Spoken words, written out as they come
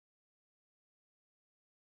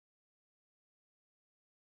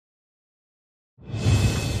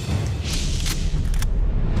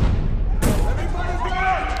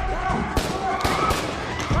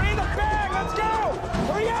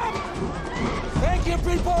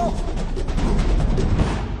people!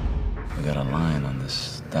 We got a line on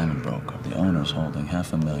this diamond broker. The owner's holding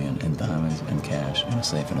 $500,000 in diamonds and cash in a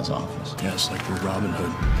safe in his office. Yeah, it's like we're Robin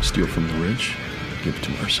Hood. Steal from the rich, give it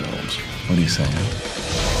to ourselves. What are you saying?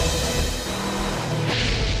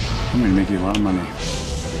 I'm gonna make you a lot of money.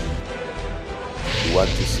 You want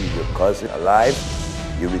to see your cousin alive?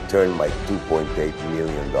 You return my $2.8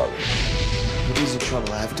 million. What is the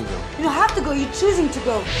trouble? I have to go. You don't have to go. You're choosing to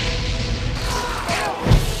go.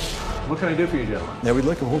 What can I do for you, gentlemen? Yeah, we'd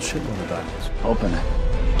like a whole shipment of diamonds. Open it.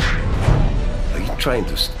 Are you trying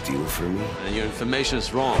to steal from me? And your information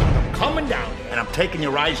is wrong. I'm coming down here and I'm taking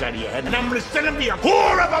your eyes out of your head and I'm gonna send him to your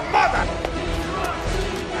whore of a mother!